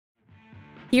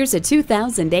Here's a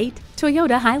 2008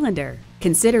 Toyota Highlander.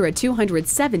 Consider a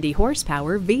 270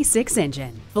 horsepower V6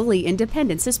 engine, fully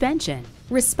independent suspension,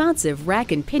 responsive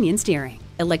rack and pinion steering,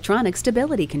 electronic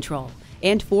stability control,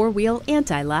 and four-wheel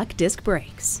anti-lock disc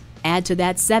brakes. Add to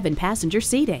that 7-passenger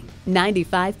seating,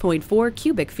 95.4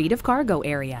 cubic feet of cargo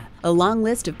area, a long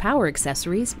list of power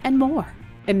accessories, and more.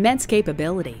 Immense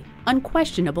capability,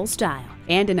 unquestionable style,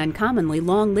 and an uncommonly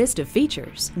long list of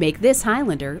features make this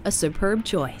Highlander a superb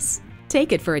choice.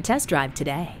 Take it for a test drive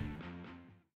today.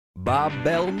 Bob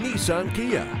Bell Nissan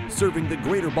Kia, serving the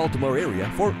greater Baltimore area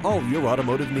for all your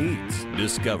automotive needs.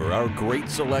 Discover our great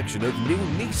selection of new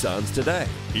Nissans today.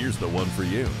 Here's the one for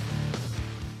you.